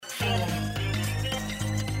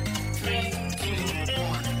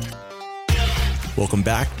Welcome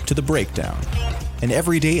back to The Breakdown, an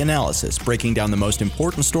everyday analysis breaking down the most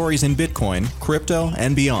important stories in Bitcoin, crypto,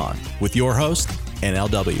 and beyond, with your host,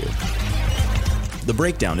 NLW. The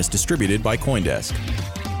Breakdown is distributed by CoinDesk.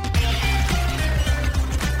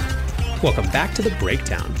 Welcome back to The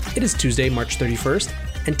Breakdown. It is Tuesday, March 31st,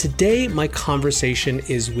 and today my conversation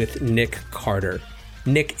is with Nic Carter.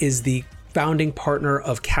 Nic is the founding partner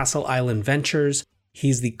of Castle Island Ventures.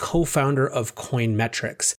 He's the co-founder of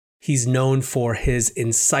Coinmetrics. He's known for his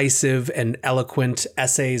incisive and eloquent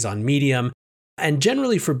essays on Medium, and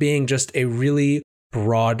generally for being just a really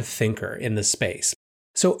broad thinker in the space.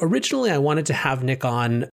 So originally I wanted to have Nic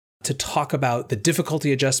on to talk about the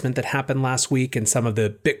difficulty adjustment that happened last week and some of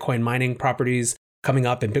the Bitcoin mining properties coming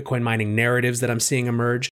up and Bitcoin mining narratives that I'm seeing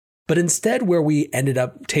emerge. But instead, where we ended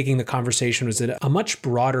up taking the conversation was a much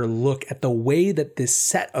broader look at the way that this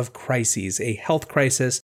set of crises, a health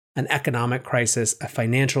crisis, an economic crisis, a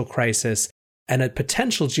financial crisis, and a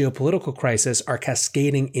potential geopolitical crisis are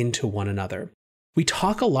cascading into one another. We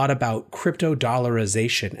talk a lot about crypto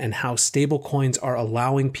dollarization and how stablecoins are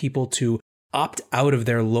allowing people to opt out of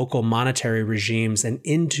their local monetary regimes and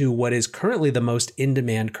into what is currently the most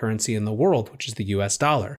in-demand currency in the world, which is the US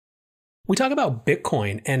dollar. We talk about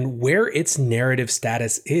Bitcoin and where its narrative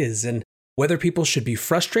status is and whether people should be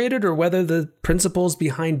frustrated or whether the principles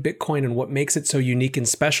behind Bitcoin and what makes it so unique and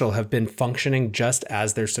special have been functioning just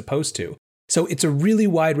as they're supposed to. So it's a really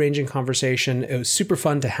wide-ranging conversation. It was super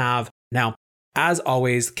fun to have. Now, as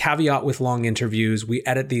always, caveat with long interviews, we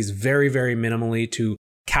edit these very, very minimally to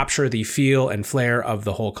capture the feel and flair of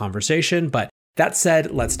the whole conversation. But that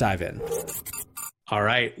said, let's dive in. All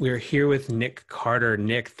right, we're here with Nic Carter.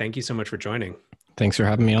 Nic, thank you so much for joining. Thanks for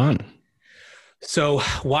having me on. So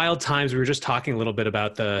wild times. We were just talking a little bit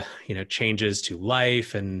about the, changes to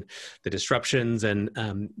life and the disruptions. And,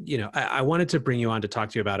 I wanted to bring you on to talk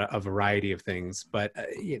to you about a variety of things. But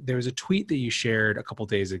there was a tweet that you shared a couple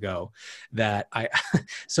days ago that I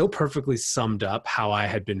so perfectly summed up how I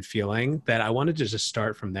had been feeling that I wanted to just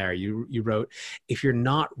start from there. You wrote, if you're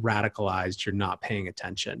not radicalized, you're not paying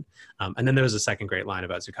attention. And then there was a second great line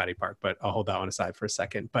about Zuccotti Park, but I'll hold that one aside for a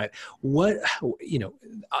second. But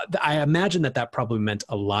I imagine that probably meant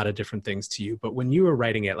a lot of different things to you. But when you were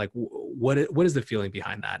writing it, like what is the feeling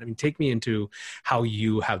behind that? I mean, take me into how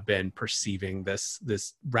you have been perceiving this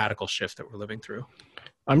radical shift that we're living through.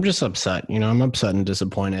 I'm just upset. I'm upset and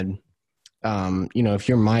disappointed. If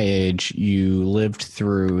you're my age, you lived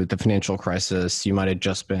through the financial crisis. You might have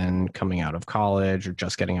just been coming out of college or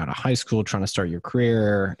just getting out of high school, trying to start your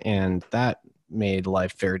career. And that made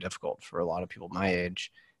life very difficult for a lot of people my age.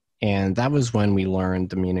 And that was when we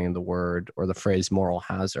learned the meaning of the word or the phrase moral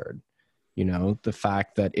hazard. The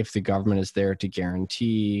fact that if the government is there to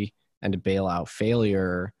guarantee and to bail out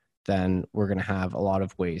failure, then we're going to have a lot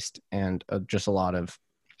of waste and just a lot of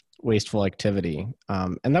wasteful activity.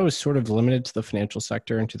 And that was sort of limited to the financial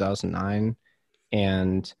sector in 2009.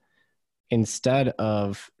 And instead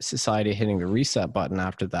of society hitting the reset button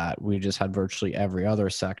after that, we just had virtually every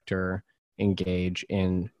other sector engage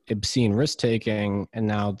in obscene risk-taking. And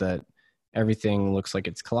now that everything looks like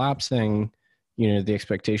it's collapsing, the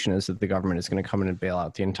expectation is that the government is going to come in and bail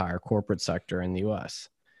out the entire corporate sector in the US.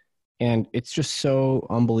 And it's just so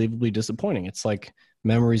unbelievably disappointing. It's like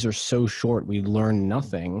memories are so short, we learn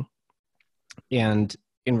nothing. And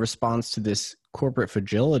in response to this corporate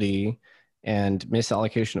fragility and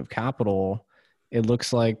misallocation of capital, it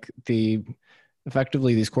looks like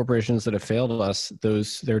effectively these corporations that have failed us,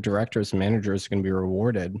 their directors and managers are going to be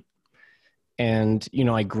rewarded. And,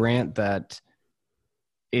 I grant that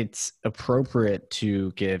it's appropriate to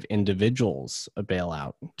give individuals a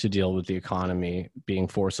bailout to deal with the economy being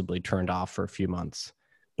forcibly turned off for a few months.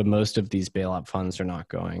 But most of these bailout funds are not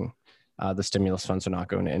going, the stimulus funds are not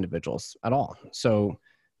going to individuals at all. So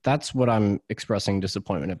that's what I'm expressing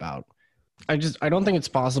disappointment about. I don't think it's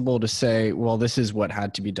possible to say, well, this is what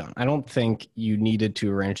had to be done. I don't think you needed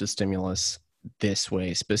to arrange the stimulus this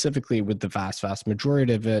way, specifically with the vast, vast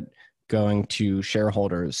majority of it going to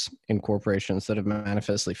shareholders in corporations that have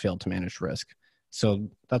manifestly failed to manage risk. So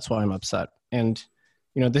that's why I'm upset. And,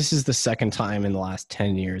 this is the second time in the last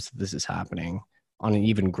 10 years that this is happening on an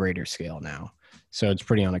even greater scale now. So it's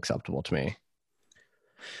pretty unacceptable to me.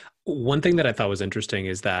 One thing that I thought was interesting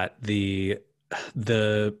is that the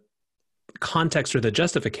context or the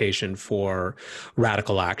justification for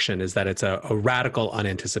radical action is that it's a radical,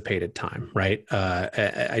 unanticipated time, right?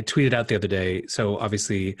 I tweeted out the other day. So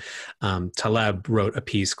obviously, Taleb wrote a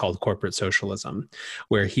piece called Corporate Socialism,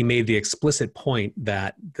 where he made the explicit point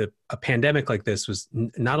that a pandemic like this was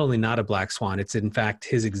not only not a black swan, it's in fact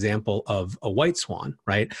his example of a white swan,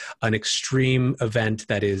 right? An extreme event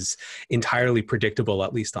that is entirely predictable,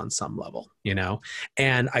 at least on some level, you know?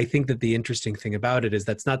 And I think that the interesting thing about it is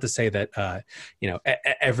that's not to say that,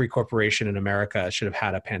 every corporation in America should have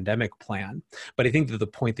had a pandemic plan. But I think that the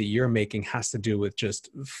point that you're making has to do with just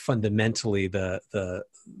fundamentally the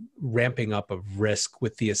ramping up of risk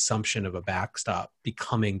with the assumption of a backstop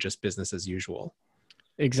becoming just business as usual.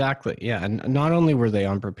 Exactly. Yeah. And not only were they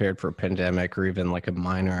unprepared for a pandemic or even like a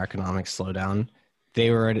minor economic slowdown,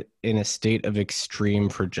 they were in a state of extreme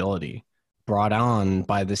fragility brought on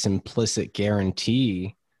by this implicit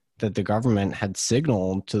guarantee that the government had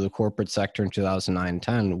signaled to the corporate sector in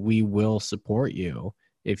 2009-10, we will support you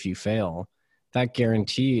if you fail. That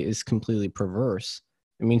guarantee is completely perverse.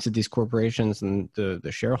 It means that these corporations and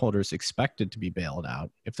the shareholders expected to be bailed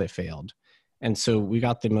out if they failed. And so we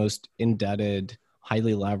got the most indebted,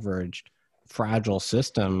 highly leveraged, fragile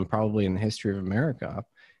system probably in the history of America.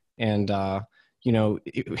 And,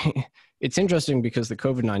 it's interesting because the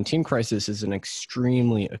COVID-19 crisis is an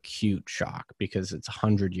extremely acute shock because it's a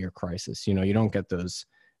 100-year crisis. You don't get those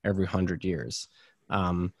every 100 years.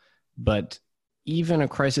 But even a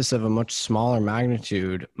crisis of a much smaller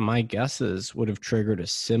magnitude, my guesses would have triggered a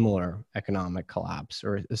similar economic collapse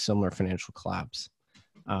or a similar financial collapse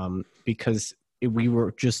because we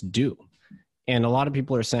were just due. And a lot of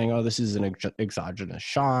people are saying, oh, this is an exogenous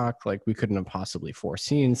shock. Like we couldn't have possibly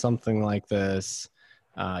foreseen something like this.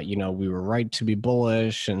 We were right to be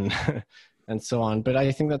bullish and and so on. But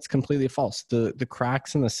I think that's completely false. The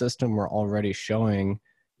cracks in the system were already showing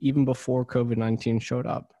even before COVID-19 showed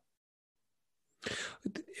up.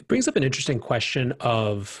 It brings up an interesting question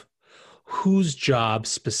of whose job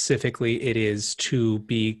specifically it is to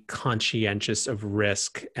be conscientious of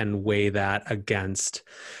risk and weigh that against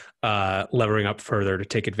levering up further to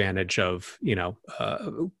take advantage of,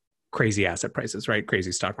 crazy asset prices, right?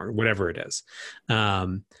 Crazy stock market, whatever it is.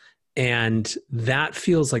 And that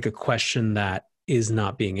feels like a question that is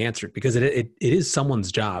not being answered because it is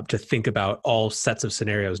someone's job to think about all sets of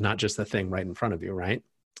scenarios, not just the thing right in front of you, right?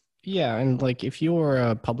 Yeah. And like if you're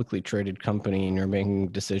a publicly traded company and you're making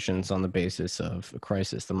decisions on the basis of a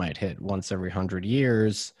crisis that might hit once every 100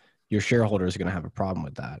 years, your shareholders are going to have a problem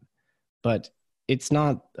with that. But it's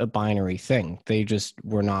not a binary thing. They just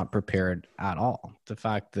were not prepared at all. The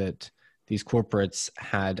fact that these corporates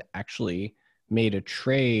had actually made a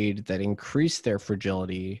trade that increased their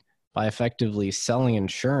fragility by effectively selling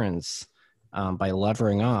insurance, by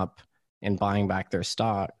levering up and buying back their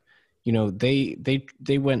stock,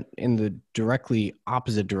 they went in the directly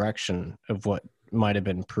opposite direction of what might have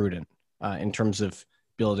been prudent in terms of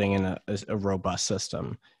building in a robust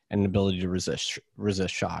system and an ability to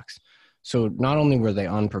resist shocks. So not only were they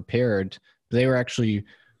unprepared, they were actually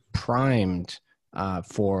primed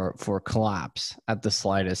for collapse at the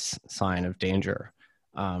slightest sign of danger.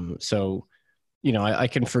 I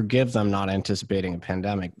can forgive them not anticipating a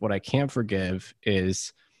pandemic. What I can't forgive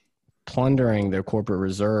is plundering their corporate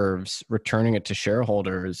reserves, returning it to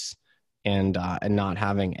shareholders, and not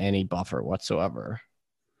having any buffer whatsoever.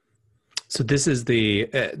 So this is the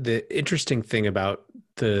interesting thing about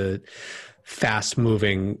the fast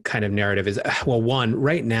moving kind of narrative is, well, one,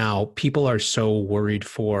 right now, people are so worried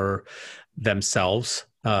for themselves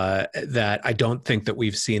that I don't think that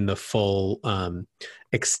we've seen the full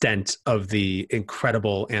extent of the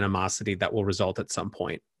incredible animosity that will result at some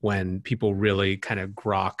point when people really kind of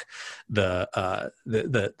grok the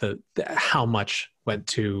how much went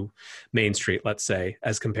to Main Street, let's say,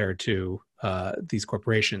 as compared to these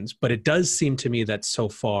corporations. But it does seem to me that so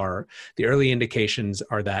far, the early indications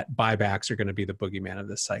are that buybacks are going to be the boogeyman of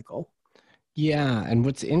this cycle. Yeah. And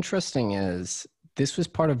what's interesting is this was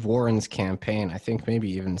part of Warren's campaign, I think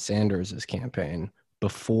maybe even Sanders' campaign,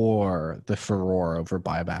 before the furor over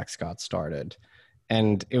buybacks got started.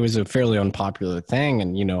 And it was a fairly unpopular thing.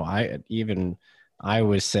 And, I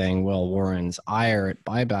was saying, well, Warren's ire at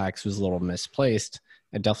buybacks was a little misplaced.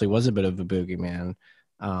 It definitely was a bit of a boogeyman.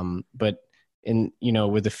 But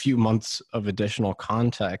with a few months of additional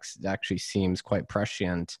context, it actually seems quite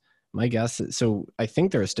prescient. My guess is, so I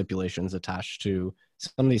think there are stipulations attached to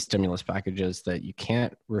some of these stimulus packages that you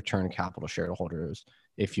can't return capital to shareholders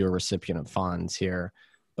if you're a recipient of funds here.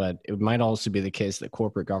 But it might also be the case that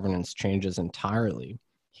corporate governance changes entirely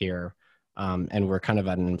here. And we're kind of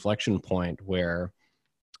at an inflection point where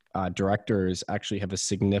directors actually have a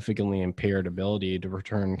significantly impaired ability to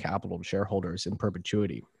return capital to shareholders in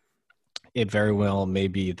perpetuity. It very well may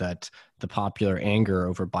be that the popular anger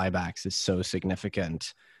over buybacks is so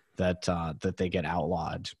significant that that they get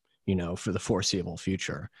outlawed, for the foreseeable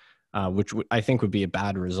future, which I think would be a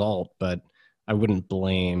bad result. But I wouldn't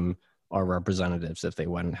blame our representatives if they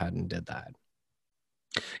went ahead and did that.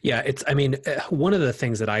 Yeah, one of the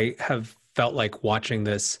things that I have felt like watching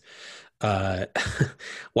this,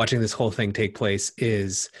 watching this whole thing take place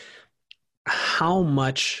is how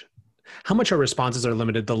much our responses are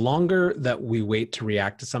limited. The longer that we wait to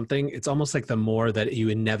react to something, it's almost like the more that you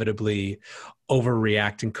inevitably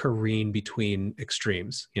overreact and careen between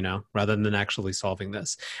extremes, rather than actually solving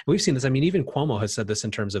this. And we've seen this. I mean, even Cuomo has said this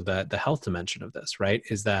in terms of the health dimension of this, right?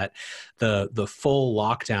 Is that the full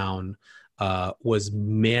lockdown was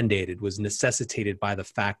mandated, was necessitated by the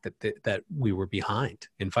fact that we were behind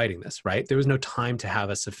in fighting this, right? There was no time to have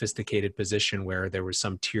a sophisticated position where there was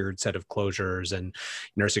some tiered set of closures and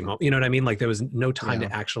nursing home. You know what I mean? Like there was no time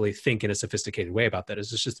to actually think in a sophisticated way about that. It's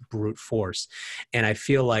just brute force. And I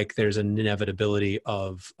feel like there's an inevitability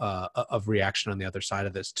of reaction on the other side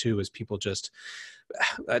of this too, as people just,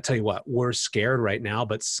 I tell you what, we're scared right now,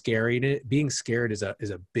 but being scared is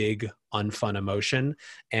a big, unfun emotion,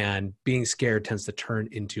 and being scared tends to turn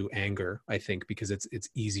into anger, I think, because it's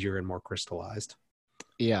easier and more crystallized.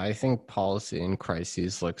 Yeah, I think policy in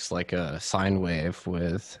crises looks like a sine wave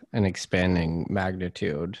with an expanding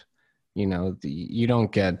magnitude. You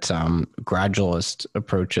don't get gradualist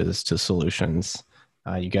approaches to solutions.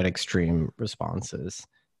 You get extreme responses.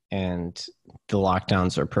 And the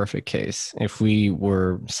lockdowns are a perfect case. If we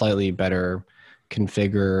were slightly better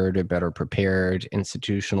configured or better prepared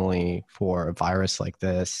institutionally for a virus like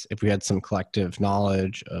this, if we had some collective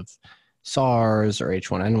knowledge of SARS or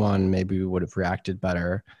H1N1, maybe we would have reacted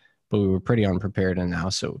better, but we were pretty unprepared. And now,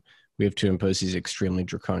 so we have to impose these extremely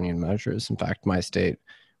draconian measures. In fact, my state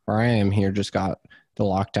where I am here just got the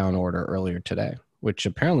lockdown order earlier today, which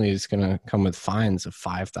apparently is going to come with fines of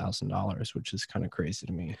 $5,000, which is kind of crazy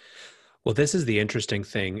to me. Well, this is the interesting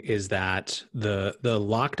thing, is that the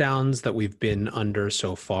lockdowns that we've been under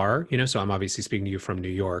so far, so I'm obviously speaking to you from New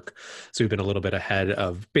York. So we've been a little bit ahead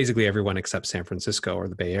of basically everyone except San Francisco or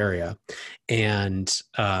the Bay Area. And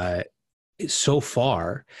so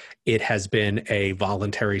far, it has been a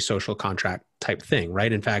voluntary social contract type thing,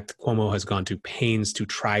 right? In fact, Cuomo has gone to pains to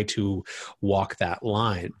try to walk that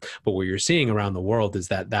line. But what you're seeing around the world is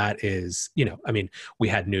that is, we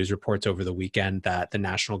had news reports over the weekend that the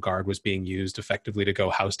National Guard was being used effectively to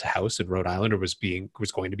go house to house in Rhode Island, or was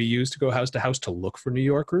going to be used to go house to house to look for New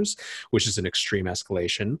Yorkers, which is an extreme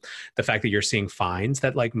escalation. The fact that you're seeing fines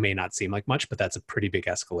that may not seem like much, but that's a pretty big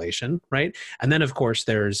escalation, right? And then of course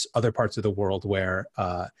there's other parts of the world where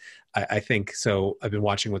I think, so I've been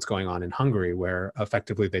watching what's going on in Hungary, where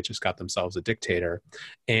effectively they just got themselves a dictator,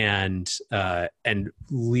 and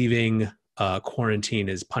leaving quarantine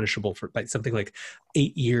is punishable for something like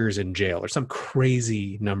 8 years in jail or some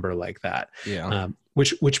crazy number like that. Yeah.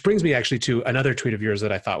 Which brings me actually to another tweet of yours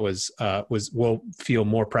that I thought will feel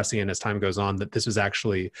more prescient as time goes on, that this was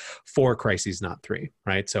actually 4 crises, not 3,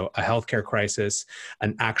 right? So a healthcare crisis,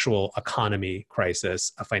 an actual economy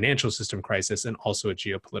crisis, a financial system crisis, and also a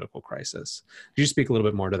geopolitical crisis. Could you speak a little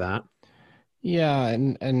bit more to that? Yeah.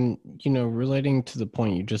 And relating to the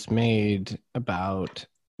point you just made about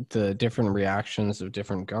the different reactions of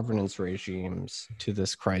different governance regimes to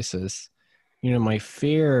this crisis, my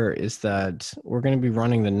fear is that we're going to be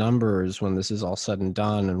running the numbers when this is all said and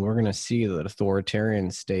done, and we're going to see that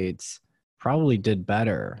authoritarian states probably did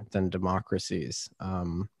better than democracies.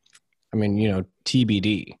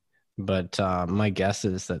 TBD. But my guess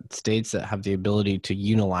is that states that have the ability to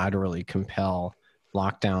unilaterally compel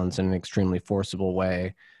lockdowns in an extremely forcible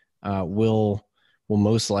way will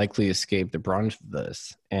most likely escape the brunt of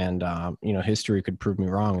this. And, history could prove me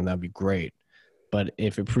wrong, and that'd be great. But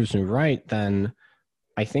if it proves me right, then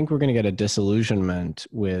I think we're going to get a disillusionment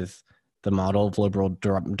with the model of liberal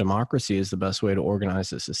democracy is the best way to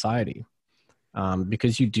organize a society,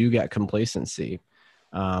 because you do get complacency.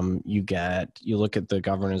 You look at the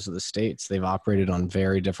governors of the states, they've operated on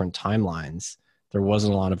very different timelines. There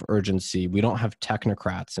wasn't a lot of urgency. We don't have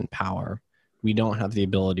technocrats in power. We don't have the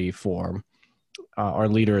ability for our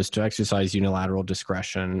leaders to exercise unilateral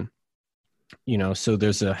discretion. So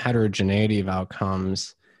there's a heterogeneity of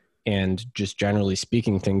outcomes, and just generally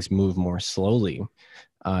speaking, things move more slowly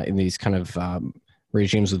in these kind of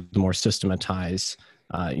regimes with more systematized,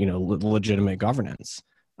 legitimate governance.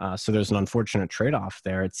 So there's an unfortunate trade-off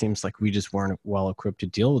there. It seems like we just weren't well equipped to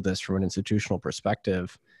deal with this from an institutional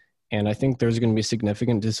perspective. And I think there's going to be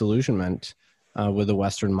significant disillusionment with the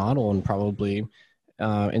Western model, and probably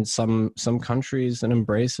in some countries an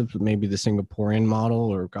embrace of maybe the Singaporean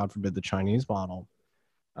model, or God forbid the Chinese model.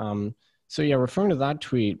 So yeah, referring to that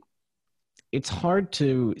tweet, it's hard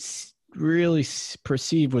to really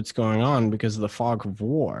perceive what's going on because of the fog of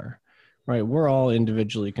war, right? We're all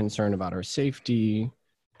individually concerned about our safety.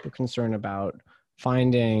 We're concerned about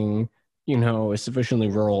finding, a sufficiently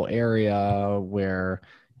rural area where,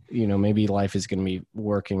 maybe life is going to be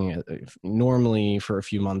working normally for a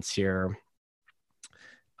few months here.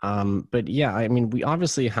 But yeah, I mean, we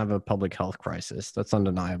obviously have a public health crisis. That's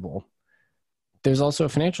undeniable. There's also a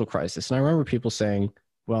financial crisis. And I remember people saying,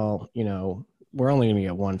 well, we're only going to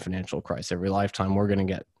get one financial crisis every lifetime. We're going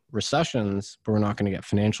to get recessions, but we're not going to get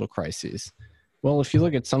financial crises. Well, if you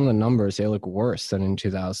look at some of the numbers, they look worse than in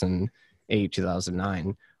 2008,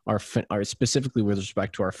 2009, are specifically with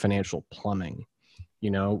respect to our financial plumbing.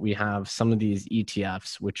 We have some of these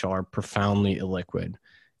ETFs, which are profoundly illiquid,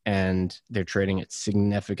 and they're trading at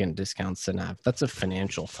significant discounts to NAV. That's a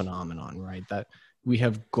financial phenomenon, right? That we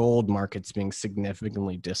have gold markets being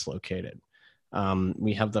significantly dislocated.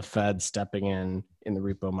 We have the Fed stepping in the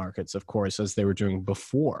repo markets, of course, as they were doing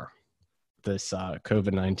before this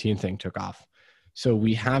COVID-19 thing took off. So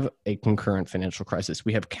we have a concurrent financial crisis.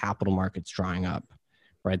 We have capital markets drying up,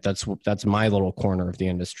 right? That's my little corner of the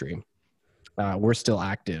industry. We're still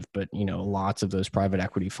active, but lots of those private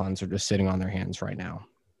equity funds are just sitting on their hands right now.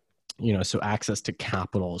 So access to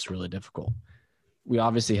capital is really difficult. We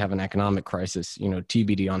obviously have an economic crisis,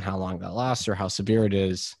 TBD on how long that lasts or how severe it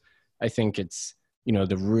is. I think it's,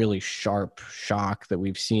 the really sharp shock that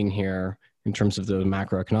we've seen here in terms of the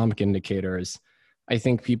macroeconomic indicators. I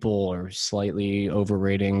think people are slightly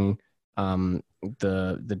overrating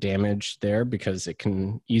the damage there because it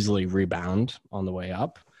can easily rebound on the way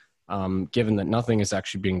up, given that nothing is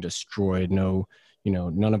actually being destroyed. No,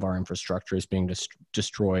 none of our infrastructure is being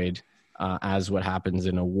destroyed as what happens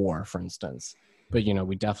in a war, for instance. But,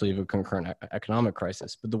 we definitely have a concurrent economic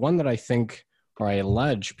crisis. But the one that I think, or I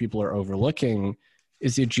allege people are overlooking,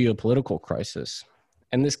 is the geopolitical crisis.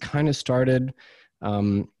 And this kind of started,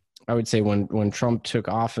 I would say, when Trump took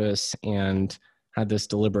office and had this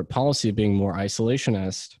deliberate policy of being more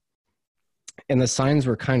isolationist, and the signs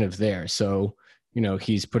were kind of there. So,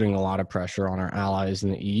 he's putting a lot of pressure on our allies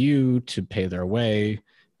in the EU to pay their way.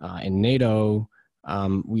 In NATO,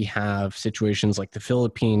 we have situations like the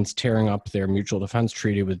Philippines tearing up their mutual defense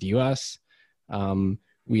treaty with the US.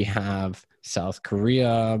 We have South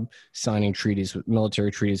Korea signing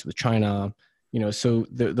military treaties with China. So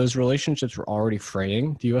those relationships were already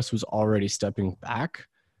fraying. The US was already stepping back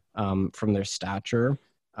from their stature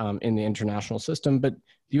in the international system, but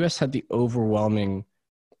the US had the overwhelming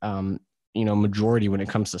majority when it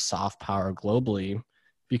comes to soft power globally,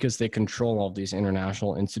 because they control all these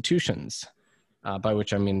international institutions, by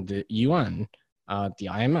which I mean the UN, the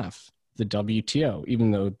IMF, the WTO,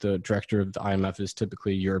 even though the director of the IMF is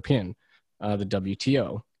typically European, the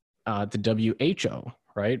WTO, the WHO,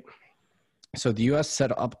 right? So the US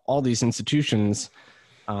set up all these institutions,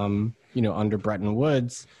 under Bretton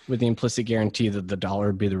Woods, with the implicit guarantee that the dollar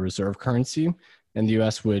would be the reserve currency, and the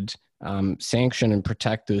US would sanction and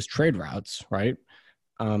protect those trade routes, right?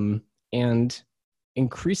 And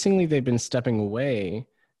increasingly, they've been stepping away.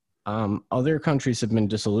 Other countries have been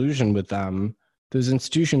disillusioned with them. Those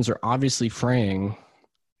institutions are obviously fraying.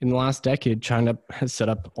 In the last decade, China has set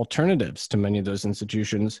up alternatives to many of those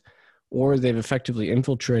institutions, or they've effectively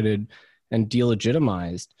infiltrated and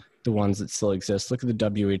delegitimized the ones that still exist. Look at the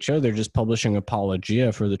WHO. They're just publishing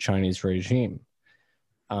apologia for the Chinese regime.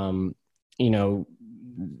 The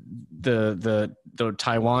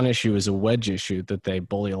Taiwan issue is a wedge issue that they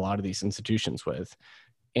bully a lot of these institutions with.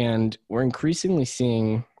 And we're increasingly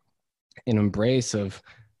seeing an embrace of,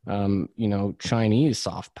 Chinese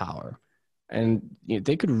soft power. And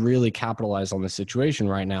they could really capitalize on the situation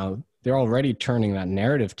right now. They're already turning that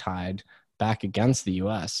narrative tide back against the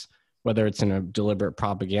US, whether it's in a deliberate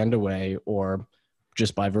propaganda way or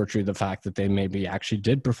just by virtue of the fact that they maybe actually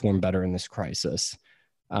did perform better in this crisis.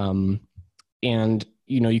 And,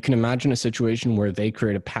 you can imagine a situation where they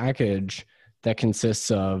create a package that consists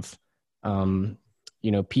of,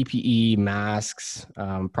 PPE, masks,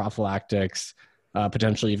 prophylactics,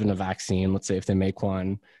 potentially even a vaccine, let's say if they make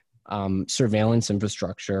one, surveillance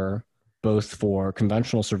infrastructure, both for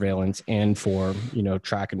conventional surveillance and for,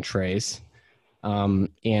 track and trace, and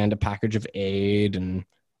a package of aid and,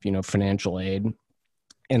 financial aid.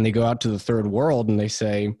 And they go out to the third world and they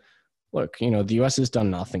say, look, the US has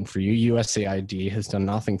done nothing for you. USAID has done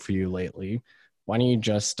nothing for you lately. Why don't you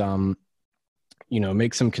just,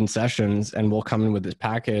 make some concessions and we'll come in with this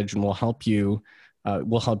package and we'll help you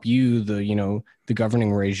We'll help you, the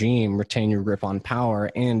governing regime, retain your grip on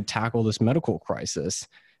power and tackle this medical crisis.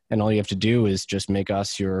 And all you have to do is just make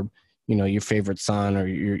us your favorite son or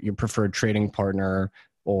your preferred trading partner,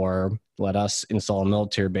 or let us install a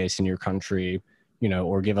military base in your country,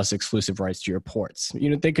 or give us exclusive rights to your ports.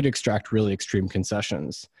 They could extract really extreme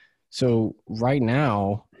concessions. So right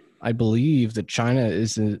now, I believe that China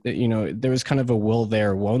is, there was kind of a will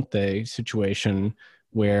there, won't they situation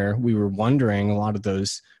where we were wondering, a lot of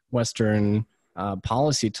those Western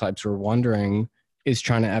policy types were wondering, is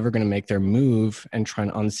China ever going to make their move and try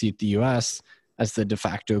and unseat the US as the de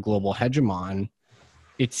facto global hegemon?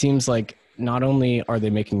 It seems like not only are they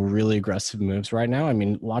making really aggressive moves right now, I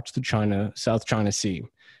mean, watch the South China Sea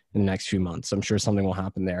in the next few months. I'm sure something will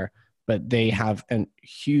happen there, but they have a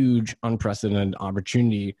huge unprecedented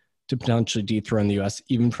opportunity to potentially dethrone the US,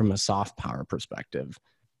 even from a soft power perspective.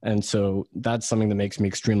 And so that's something that makes me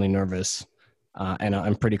extremely nervous, and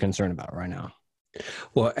I'm pretty concerned about right now.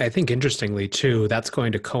 Well, I think interestingly too, that's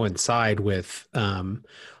going to coincide with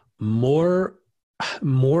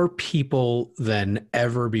more people than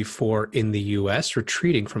ever before in the US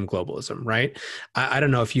retreating from globalism, right? I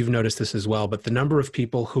don't know if you've noticed this as well, but the number of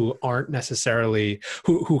people who aren't necessarily,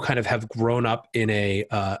 who kind of have grown up in a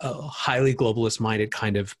highly globalist minded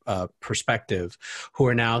kind of perspective, who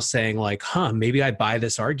are now saying like, maybe I buy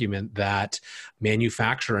this argument that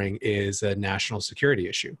manufacturing is a national security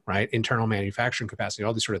issue, right? Internal manufacturing capacity,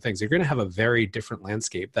 all these sort of things. You're going to have a very different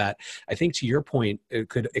landscape that I think, to your point, it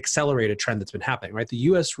could accelerate a trend that's been happening, right? The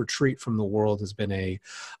U.S. retreat from the world has been a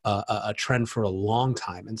trend for a long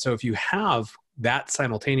time. And so if you have that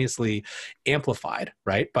simultaneously amplified,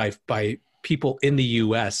 right, by people in the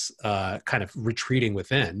U.S. Kind of retreating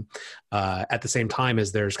within, at the same time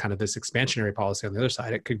as there's kind of this expansionary policy on the other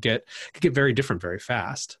side, it could get very different very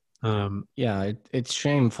fast. It's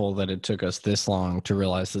shameful that it took us this long to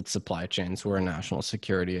realize that supply chains were a national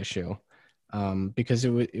security issue, because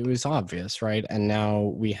it was obvious, right? And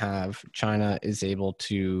now we have China is able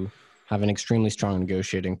to have an extremely strong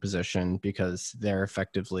negotiating position because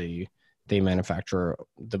they manufacture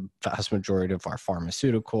the vast majority of our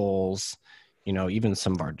pharmaceuticals. Even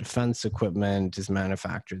some of our defense equipment is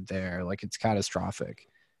manufactured there. Like, it's catastrophic.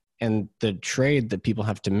 And the trade that people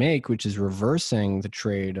have to make, which is reversing the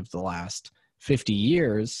trade of the last 50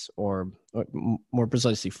 years, or more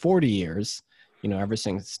precisely 40 years, ever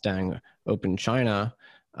since staying open China,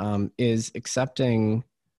 is accepting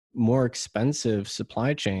more expensive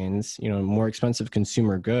supply chains, more expensive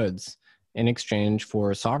consumer goods in exchange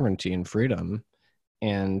for sovereignty and freedom.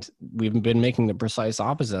 And we've been making the precise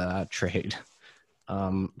opposite of that trade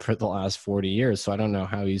for the last 40 years. So I don't know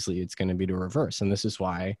how easily it's going to be to reverse. And this is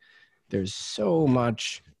why there's so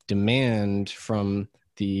much demand from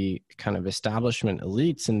the kind of establishment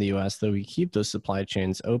elites in the US that we keep those supply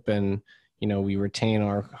chains open. We retain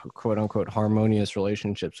our quote unquote harmonious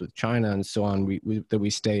relationships with China and so on, that we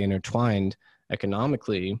stay intertwined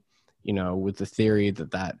economically, with the theory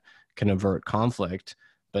that can avert conflict.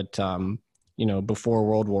 But, before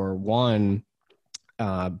World War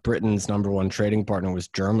I, Britain's number one trading partner was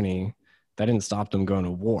Germany. That didn't stop them going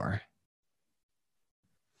to war.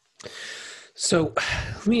 So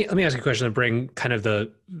let me ask you a question and bring kind of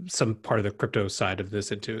some part of the crypto side of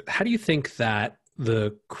this into it. How do you think that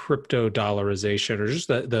the crypto dollarization, or just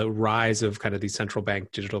the rise of kind of these central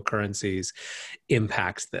bank digital currencies,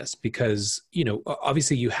 impacts this? Because,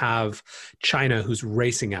 obviously you have China who's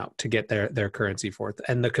racing out to get their currency forth,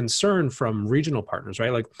 and the concern from regional partners,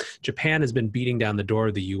 right? Like Japan has been beating down the door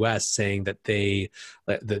of the US saying that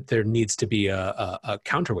that there needs to be a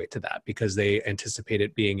counterweight to that, because they anticipate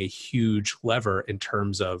it being a huge lever in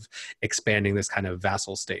terms of expanding this kind of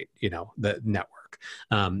vassal state, the network.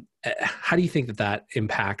 How do you think that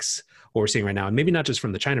impacts what we're seeing right now? And maybe not just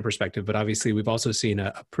from the China perspective, but obviously we've also seen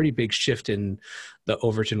a pretty big shift in the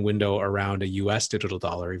Overton window around a US digital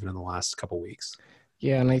dollar, even in the last couple of weeks.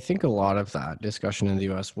 Yeah, and I think a lot of that discussion in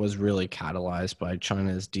the US was really catalyzed by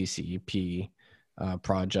China's DCEP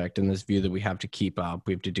project, and this view that we have to keep up,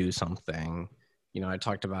 we have to do something. I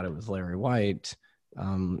talked about it with Larry White,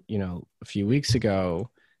 a few weeks ago,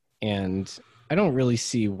 and I don't really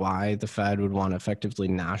see why the Fed would want to effectively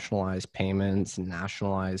nationalize payments and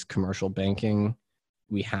nationalize commercial banking.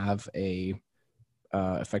 We have a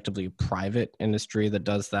effectively private industry that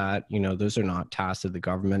does that. Those are not tasks that the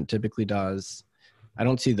government typically does. I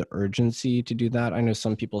don't see the urgency to do that. I know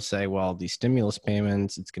some people say, well, these stimulus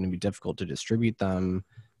payments, it's going to be difficult to distribute them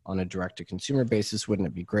on a direct-to-consumer basis. Wouldn't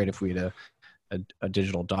it be great if we had a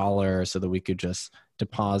digital dollar so that we could just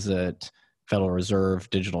deposit Federal Reserve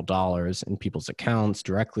digital dollars in people's accounts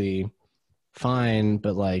directly? Fine,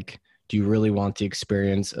 but Do you really want the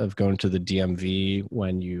experience of going to the DMV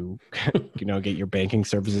when you, get your banking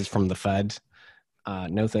services from the Fed?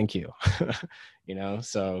 No, thank you.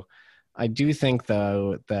 So I do think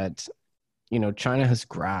though that, China has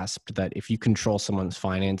grasped that if you control someone's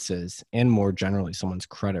finances and more generally someone's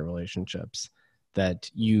credit relationships,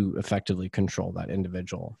 that you effectively control that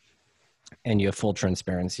individual and you have full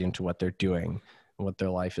transparency into what they're doing and what their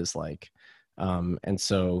life is like. And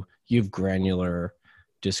so you have granular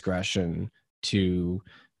discretion to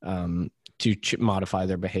modify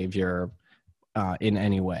their behavior in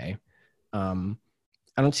any way. I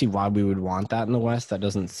don't see why we would want that in the West. That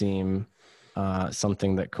doesn't seem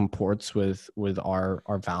something that comports with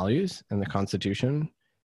our values and the Constitution.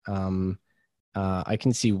 I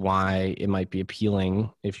can see why it might be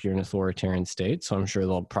appealing if you're an authoritarian state. So I'm sure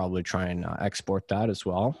they'll probably try and export that as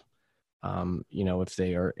well. If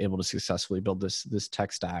they are able to successfully build this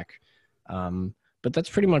tech stack. But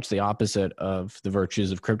that's pretty much the opposite of the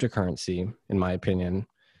virtues of cryptocurrency, in my opinion.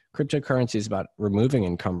 Cryptocurrency is about removing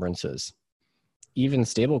encumbrances. Even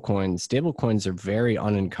stablecoins are very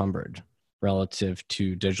unencumbered relative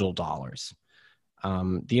to digital dollars.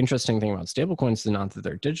 The interesting thing about stablecoins is not that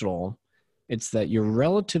they're digital, it's that you're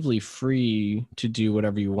relatively free to do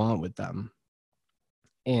whatever you want with them.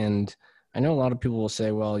 And I know a lot of people will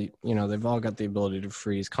say, well, they've all got the ability to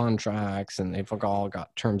freeze contracts and they've all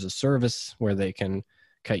got terms of service where they can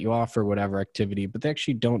cut you off for whatever activity, but they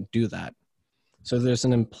actually don't do that. So there's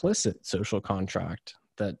an implicit social contract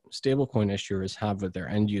that stablecoin issuers have with their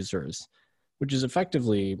end users, which is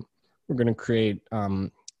effectively, we're going to create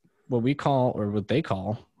what we call, or what they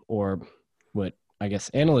call, or what I guess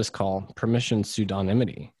analysts call permission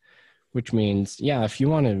pseudonymity, which means, if you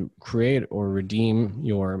want to create or redeem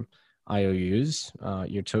your IOUs,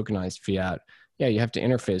 your tokenized fiat, you have to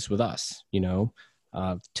interface with us,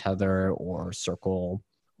 Tether or Circle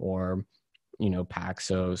or,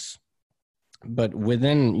 Paxos. But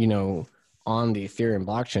within, on the Ethereum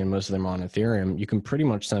blockchain, most of them are on Ethereum, you can pretty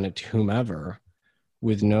much send it to whomever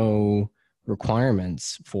with no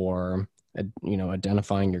requirements for,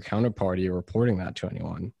 identifying your counterparty or reporting that to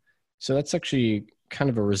anyone. So that's actually kind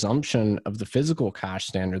of a resumption of the physical cash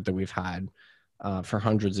standard that we've had for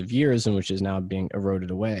hundreds of years and which is now being eroded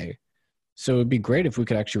away. So it'd be great if we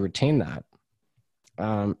could actually retain that.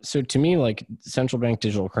 So to me, like central bank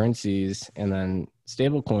digital currencies and then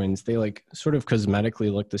stable coins, they like sort of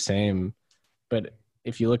cosmetically look the same, but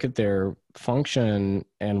if you look at their function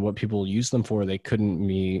and what people use them for, they couldn't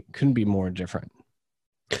be more different.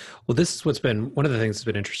 Well, this is what's been one of the things that's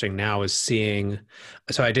been interesting now is seeing.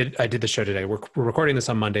 So I did the show today. We're recording this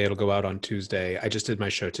on Monday. It'll go out on Tuesday. I just did my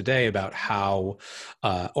show today about how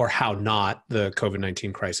or how not the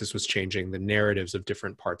COVID-19 crisis was changing the narratives of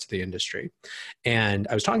different parts of the industry. And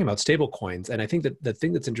I was talking about stable coins. And I think that the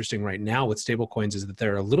thing that's interesting right now with stable coins is that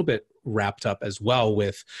they're a little bit wrapped up as well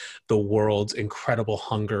with the world's incredible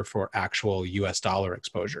hunger for actual US dollar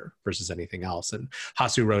exposure versus anything else. And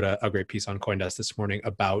Hasu wrote a great piece on CoinDesk this morning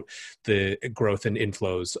about the growth and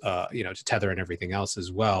inflows, to Tether and everything else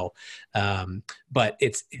as well. But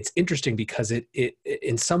it's interesting because it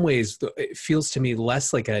in some ways it feels to me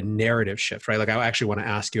less like a narrative shift, right? Like I actually want to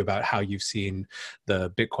ask you about how you've seen the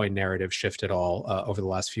Bitcoin narrative shift at all over the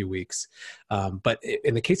last few weeks. But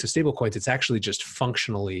in the case of stablecoins, it's actually just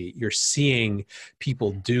functionally you're seeing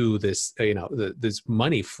people do this, this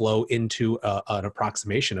money flow into an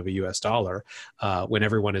approximation of a US dollar when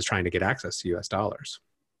everyone is trying to get access to US dollars.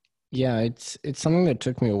 Yeah, it's something that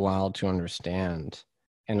took me a while to understand.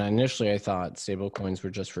 And initially I thought stablecoins were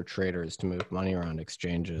just for traders to move money around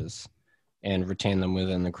exchanges and retain them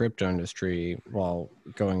within the crypto industry while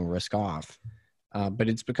going risk off. But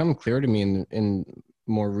it's become clear to me in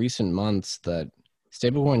more recent months that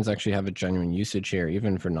stablecoins actually have a genuine usage here,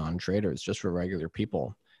 even for non-traders, just for regular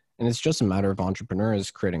people. And it's just a matter of entrepreneurs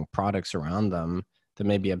creating products around them that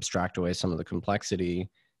maybe abstract away some of the complexity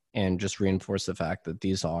and just reinforce the fact that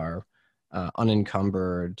these are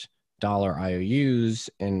unencumbered dollar IOUs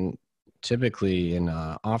and typically in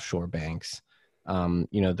offshore banks,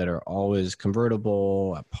 that are always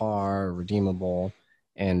convertible at par, redeemable,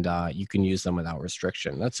 and you can use them without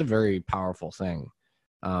restriction. That's a very powerful thing.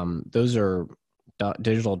 Those are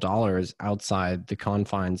digital dollars outside the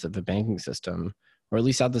confines of the banking system, or at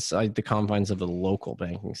least outside the confines of the local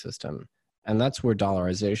banking system. And that's where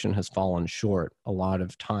dollarization has fallen short a lot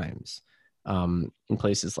of times. In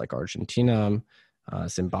places like Argentina,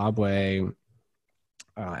 Zimbabwe,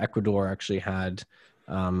 Ecuador actually had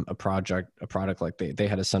a product like they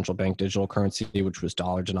had a central bank digital currency, which was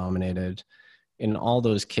dollar denominated. In all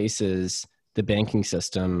those cases, the banking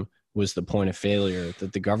system was the point of failure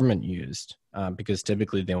that the government used, because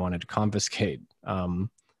typically they wanted to confiscate the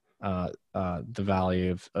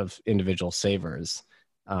value of individual savers.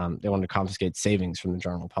 They wanted to confiscate savings from the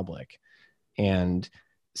general public. And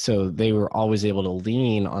so they were always able to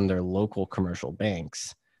lean on their local commercial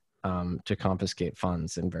banks to confiscate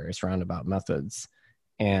funds in various roundabout methods.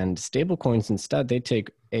 And stablecoins instead, they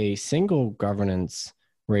take a single governance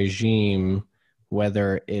regime,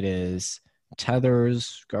 whether it is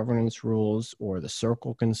Tether's governance rules or the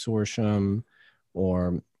Circle Consortium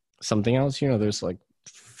or something else. There's like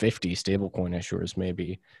 50 stablecoin issuers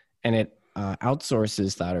maybe, and it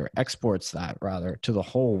outsources that, or exports that rather, to the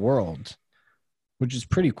whole world, which is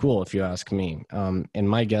pretty cool if you ask me. And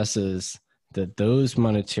my guess is that those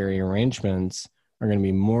monetary arrangements are going to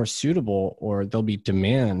be more suitable, or there'll be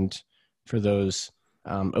demand for those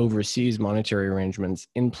overseas monetary arrangements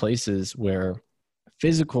in places where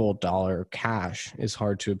physical dollar cash is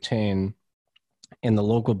hard to obtain, and the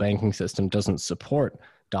local banking system doesn't support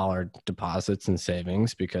dollar deposits and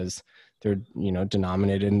savings because they're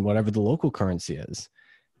denominated in whatever the local currency is.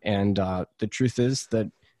 And the truth is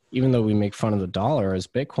that even though we make fun of the dollar as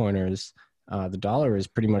Bitcoiners, the dollar is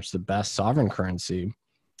pretty much the best sovereign currency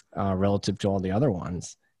relative to all the other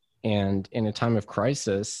ones. And in a time of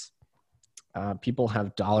crisis, people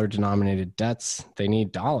have dollar denominated debts. They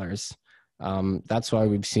need dollars. That's why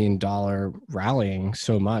we've seen dollar rallying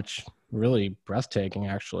so much, really breathtaking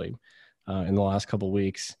actually, in the last couple of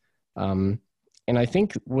weeks. And I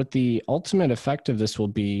think what the ultimate effect of this will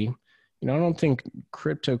be, I don't think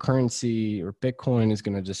cryptocurrency or Bitcoin is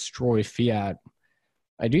going to destroy fiat.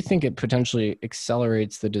 I do think it potentially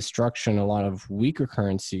accelerates the destruction of a lot of weaker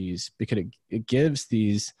currencies, because it gives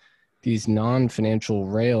these non-financial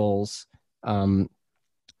rails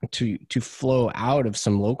to flow out of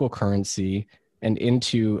some local currency and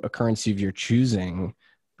into a currency of your choosing.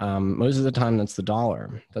 Most of the time, that's the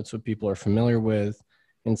dollar. That's what people are familiar with.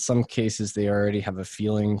 In some cases, they already have a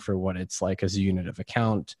feeling for what it's like as a unit of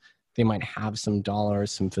account. They might have some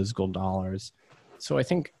dollars, some physical dollars. So I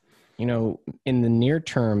think, in the near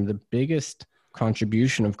term, the biggest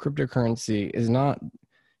contribution of cryptocurrency is not,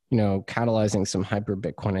 catalyzing some hyper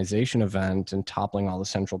Bitcoinization event and toppling all the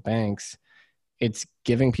central banks. It's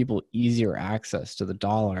giving people easier access to the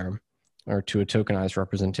dollar, or to a tokenized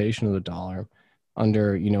representation of the dollar,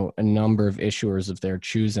 under, a number of issuers of their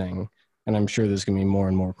choosing. And I'm sure there's going to be more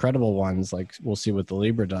and more credible ones, like we'll see what the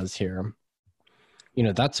Libra does here.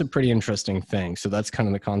 That's a pretty interesting thing. So that's kind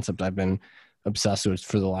of the concept I've been obsessed with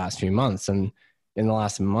for the last few months. And in the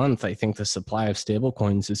last month, I think the supply of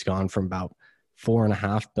stablecoins has gone from about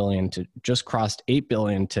 4.5 billion to just crossed 8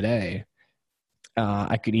 billion today.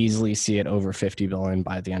 I could easily see it over 50 billion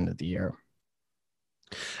by the end of the year.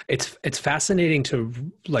 It's fascinating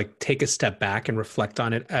to take a step back and reflect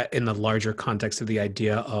on it in the larger context of the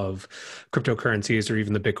idea of cryptocurrencies, or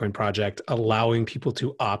even the Bitcoin project, allowing people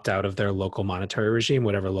to opt out of their local monetary regime,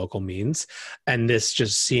 whatever local means. And this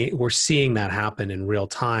we're seeing that happen in real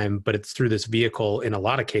time, but it's through this vehicle in a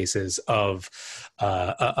lot of cases of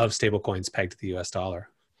stablecoins pegged to the US dollar.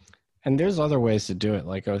 And there's other ways to do it.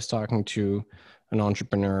 Like I was talking to an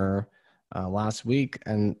entrepreneur last week,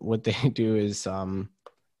 and what they do is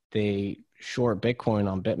they short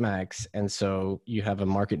Bitcoin on BitMEX. And so you have a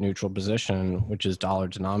market neutral position, which is dollar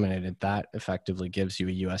denominated. That effectively gives you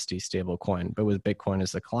a USD stable coin, but with Bitcoin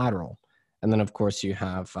as the collateral. And then of course you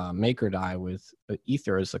have MakerDAI with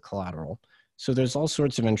Ether as the collateral. So there's all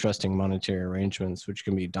sorts of interesting monetary arrangements which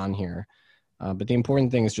can be done here. But the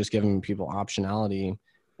important thing is just giving people optionality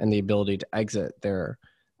and the ability to exit their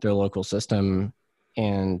local system.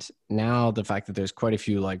 And now the fact that there's quite a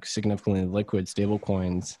few significantly liquid stable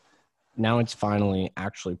coins, now it's finally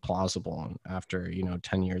actually plausible after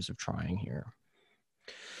 10 years of trying here.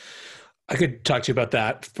 I could talk to you about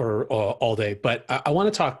that for all day, but I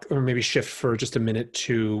want to talk, or maybe shift for just a minute,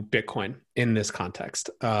 to Bitcoin in this context.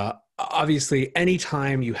 Obviously,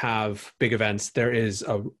 anytime you have big events, there is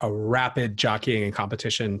a rapid jockeying and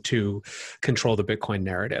competition to control the Bitcoin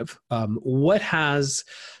narrative. What has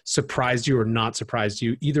surprised you or not surprised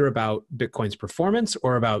you, either about Bitcoin's performance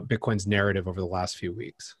or about Bitcoin's narrative over the last few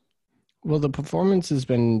weeks? Well, the performance has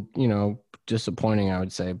been, disappointing, I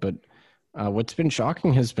would say. But what's been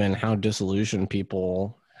shocking has been how disillusioned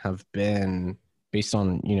people have been based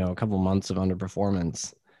on, a couple months of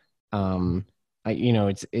underperformance.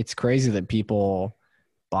 It's crazy that people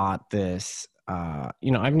bought this.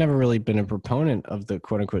 I've never really been a proponent of the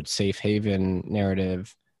quote unquote safe haven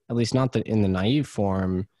narrative, at least not that in the naive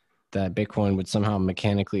form that Bitcoin would somehow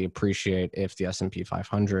mechanically appreciate if the S&P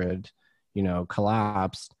 500,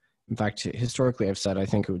 collapsed. In fact, historically, I've said I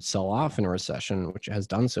think it would sell off in a recession, which it has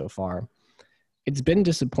done so far. It's been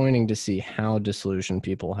disappointing to see how disillusioned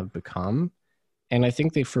people have become. And I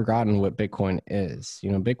think they've forgotten what Bitcoin is.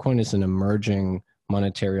 Bitcoin is an emerging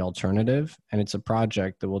monetary alternative, and it's a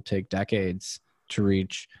project that will take decades to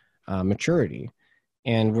reach maturity.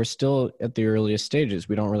 And we're still at the earliest stages.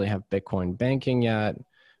 We don't really have Bitcoin banking yet.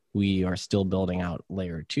 We are still building out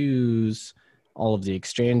layer twos. All of the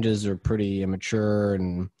exchanges are pretty immature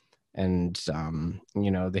and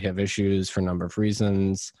they have issues for a number of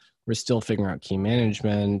reasons. We're still figuring out key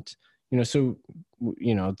management. The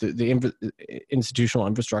institutional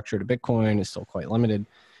infrastructure to Bitcoin is still quite limited.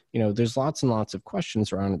 There's lots and lots of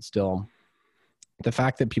questions around it still. The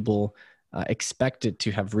fact that people expect it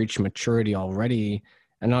to have reached maturity already,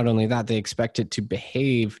 and not only that, they expect it to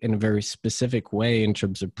behave in a very specific way in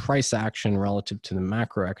terms of price action relative to the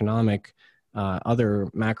macroeconomic, other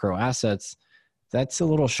macro assets, that's a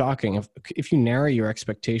little shocking. If you narrow your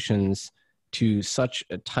expectations to such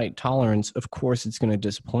a tight tolerance, of course it's going to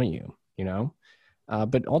disappoint you,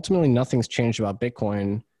 but ultimately nothing's changed about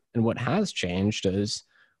Bitcoin. And what has changed is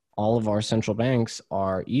all of our central banks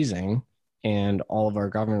are easing and all of our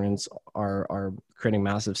governments are creating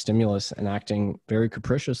massive stimulus and acting very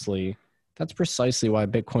capriciously. That's precisely why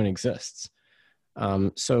Bitcoin exists.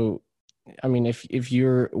 If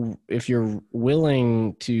you're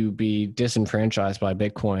willing to be disenfranchised by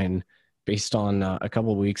Bitcoin based on a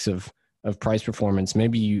couple of weeks of price performance,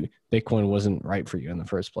 maybe Bitcoin wasn't right for you in the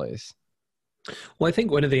first place. Well, I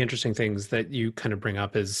think one of the interesting things that you kind of bring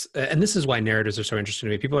up is, and this is why narratives are so interesting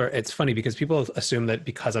to me. It's funny because people assume that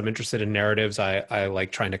because I'm interested in narratives, I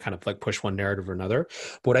like trying to kind of like push one narrative or another.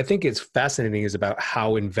 But what I think is fascinating is about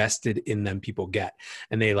how invested in them people get.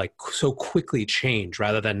 And they like so quickly change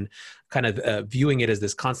rather than kind of viewing it as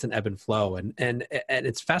this constant ebb and flow. And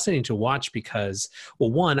it's fascinating to watch because,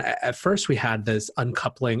 well, one, at first we had this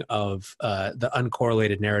uncoupling of the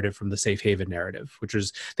uncorrelated narrative from the safe haven narrative, which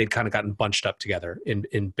was they'd kind of gotten bunched up together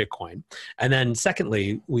in Bitcoin. And then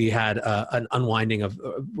secondly, we had an unwinding of,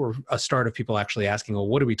 or a start of people actually asking, well,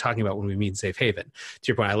 what are we talking about when we mean safe haven? To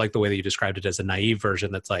your point, I like the way that you described it as a naive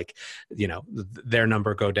version that's like, their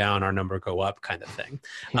number go down, our number go up kind of thing.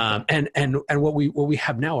 And what we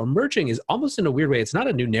have now emerging is almost in a weird way. It's not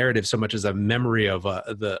a new narrative so much as a memory of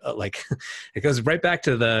it goes right back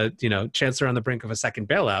to the, Chancellor on the brink of a second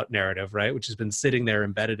bailout narrative, right? Which has been sitting there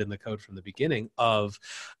embedded in the code from the beginning of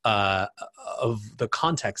the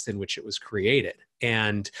context in which it was created.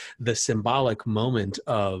 And the symbolic moment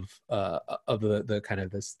of the kind of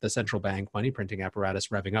the central bank money printing apparatus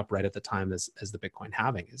revving up right at the time as the Bitcoin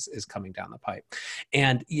halving is coming down the pipe.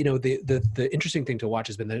 And the interesting thing to watch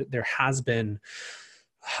has been that there has been,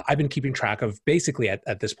 I've been keeping track of basically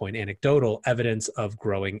at this point anecdotal evidence of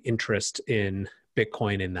growing interest in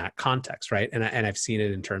Bitcoin in that context, right? And I've seen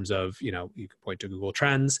it in terms of, you can point to Google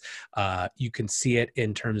Trends. You can see it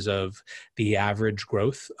in terms of the average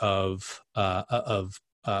growth of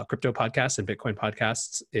crypto podcasts and Bitcoin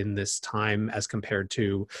podcasts in this time as compared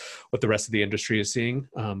to what the rest of the industry is seeing,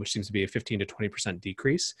 which seems to be a 15 to 20%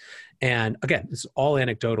 decrease. And again, it's all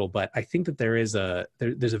anecdotal, but I think that there's a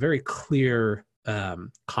very clear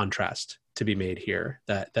contrast to be made here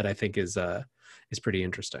that I think is pretty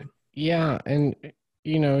interesting. Yeah, and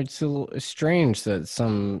it's a little strange that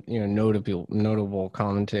some notable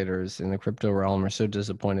commentators in the crypto realm are so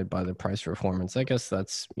disappointed by the price performance. I guess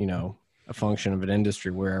that's a function of an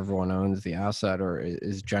industry where everyone owns the asset or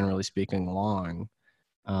is generally speaking long,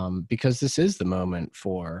 because this is the moment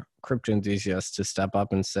for crypto enthusiasts to step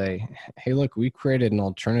up and say, hey, look, we created an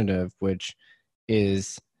alternative which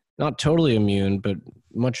is not totally immune, but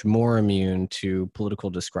much more immune to political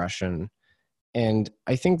discretion. And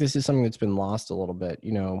I think this is something that's been lost a little bit.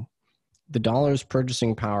 The dollar's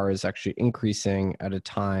purchasing power is actually increasing at a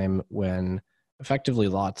time when effectively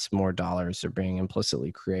lots more dollars are being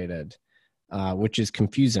implicitly created, which is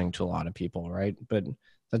confusing to a lot of people, right? But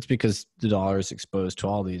that's because the dollar is exposed to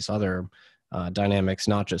all these other dynamics,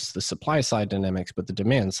 not just the supply side dynamics, but the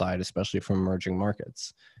demand side, especially from emerging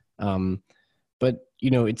markets. But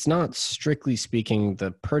it's not strictly speaking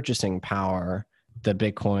the purchasing power that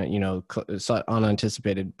Bitcoin,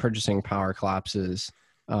 unanticipated purchasing power collapses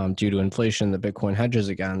due to inflation that Bitcoin hedges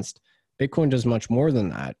against. Bitcoin does much more than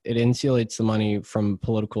that. It insulates the money from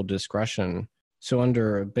political discretion. So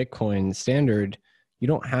under a Bitcoin standard, you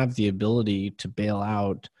don't have the ability to bail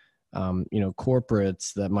out,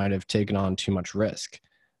 corporates that might have taken on too much risk.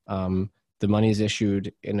 The money is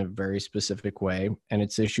issued in a very specific way, and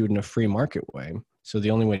it's issued in a free market way. So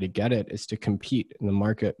the only way to get it is to compete in the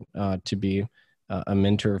market to be a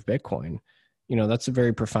minter of Bitcoin. That's a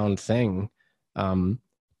very profound thing.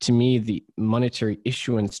 to me, the monetary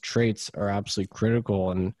issuance traits are absolutely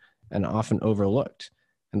critical and often overlooked.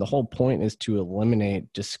 And the whole point is to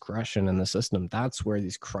eliminate discretion in the system. That's where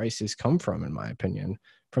these crises come from, in my opinion,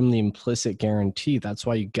 from the implicit guarantee. That's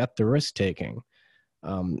why you get the risk taking.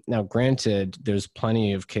 Now, granted, there's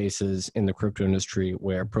plenty of cases in the crypto industry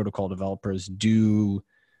where protocol developers do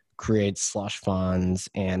create slush funds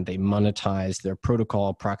and they monetize their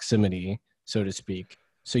protocol proximity, so to speak.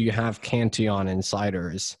 So you have Cantillon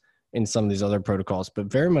insiders in some of these other protocols, but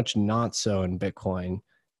very much not so in Bitcoin.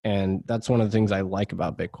 And that's one of the things I like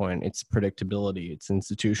about Bitcoin. It's predictability, it's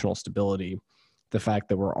institutional stability, the fact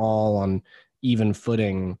that we're all on even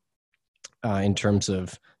footing in terms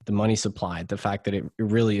of the money supply, the fact that it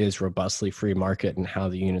really is robustly free market and how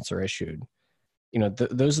the units are issued.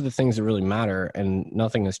 Those are the things that really matter, and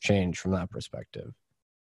nothing has changed from that perspective.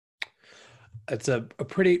 It's a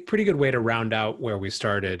pretty good way to round out where we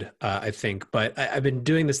started, I think. But I've been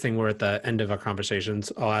doing this thing where at the end of our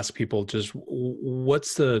conversations, I'll ask people just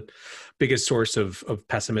what's the biggest source of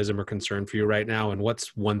pessimism or concern for you right now? And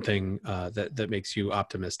what's one thing that makes you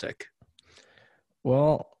optimistic?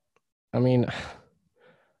 Well, I mean,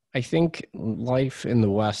 I think life in the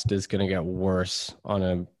West is going to get worse on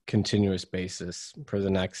a continuous basis for the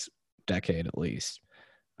next decade at least.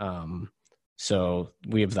 So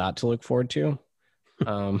we have that to look forward to.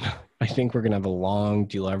 I think we're going to have a long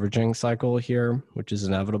deleveraging cycle here, which is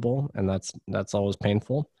inevitable, and that's always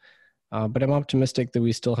painful. But I'm optimistic that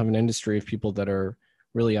we still have an industry of people that are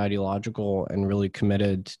really ideological and really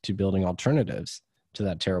committed to building alternatives to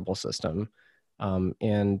that terrible system.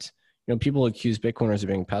 And people accuse Bitcoiners of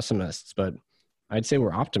being pessimists, but I'd say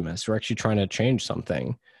we're optimists. We're actually trying to change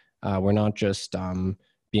something. We're not just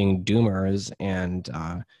being doomers and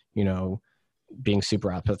being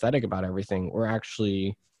super apathetic about everything. We're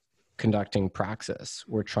actually conducting praxis.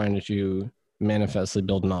 We're trying to manifestly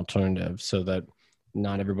build an alternative so that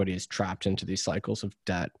not everybody is trapped into these cycles of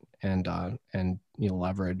debt and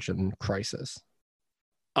leverage and crisis.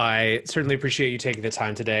 I certainly appreciate you taking the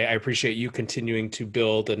time today. I appreciate you continuing to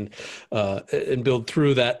build and build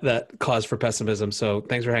through that cause for pessimism. So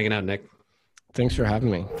thanks for hanging out, Nic. Thanks for having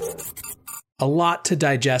me. A lot to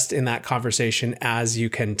digest in that conversation, as you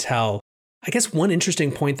can tell. I guess one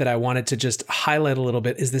interesting point that I wanted to just highlight a little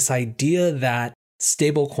bit is this idea that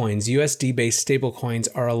stablecoins, USD-based stablecoins,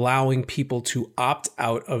 are allowing people to opt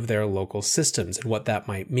out of their local systems and what that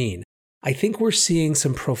might mean. I think we're seeing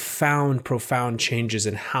some profound changes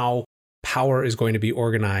in how power is going to be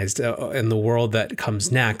organized in the world that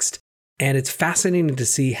comes next. And it's fascinating to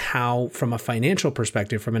see how, from a financial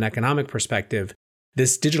perspective, from an economic perspective,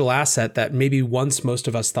 this digital asset that maybe once most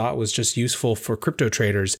of us thought was just useful for crypto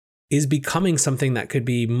traders is becoming something that could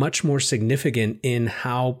be much more significant in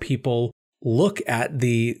how people look at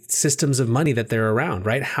the systems of money that they're around,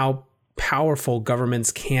 right? How powerful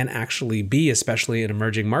governments can actually be, especially in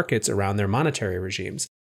emerging markets around their monetary regimes.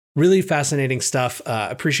 Really fascinating stuff.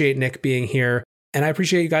 Appreciate Nic being here, and I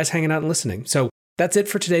appreciate you guys hanging out and listening. So that's it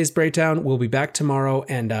for today's breakdown. We'll be back tomorrow,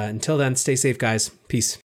 and until then, stay safe, guys.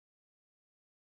 Peace.